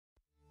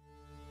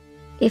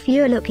If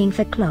you're looking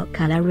for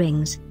Clocolor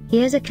rings,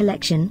 here's a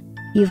collection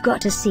you've got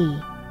to see.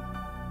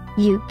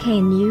 UK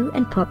New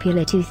and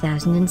Popular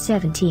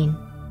 2017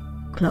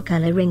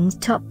 Clocolor Rings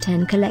Top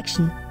 10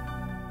 Collection.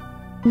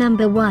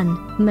 Number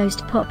 1,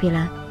 Most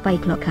Popular, by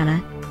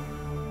Clocolor.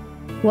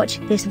 Watch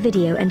this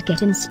video and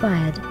get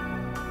inspired.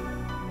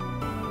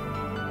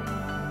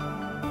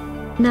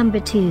 Number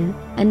 2,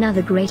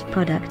 another great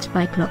product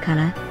by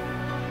Clocolor.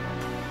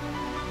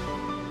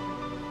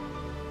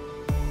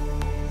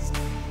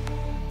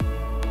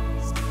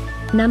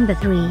 Number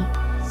 3.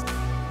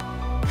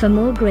 For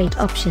more great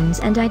options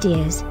and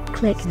ideas,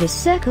 click this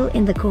circle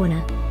in the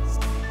corner.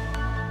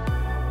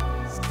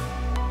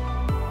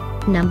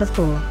 Number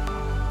 4.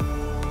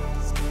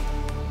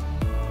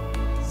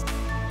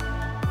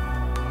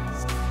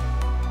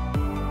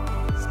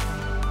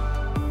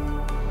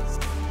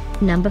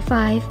 Number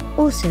 5,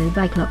 also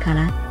by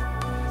Clocolor.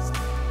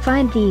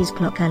 Find these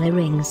Clocolor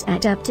rings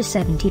at up to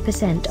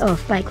 70%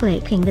 off by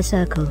clicking the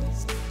circle.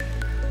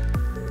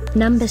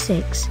 Number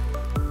 6.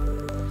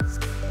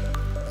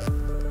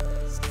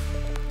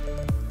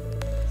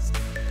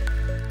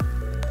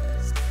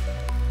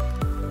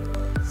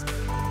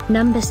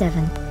 Number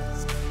 7.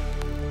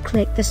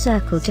 Click the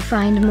circle to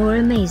find more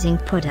amazing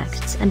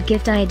products and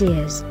gift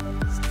ideas.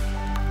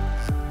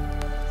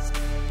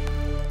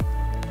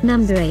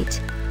 Number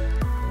 8.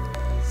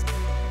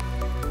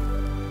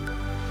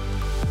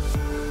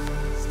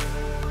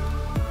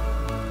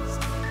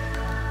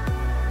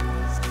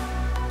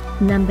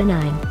 Number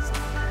 9.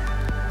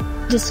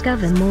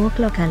 Discover more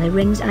Clocolor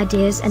rings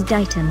ideas and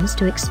items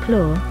to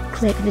explore,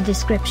 click the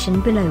description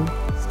below.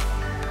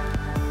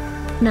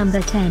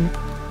 Number 10.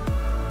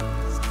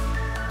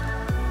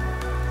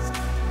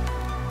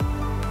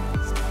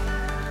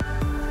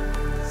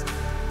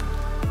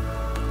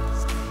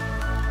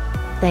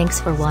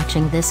 Thanks for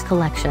watching this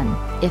collection.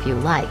 If you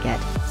like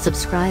it,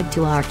 subscribe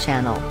to our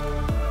channel.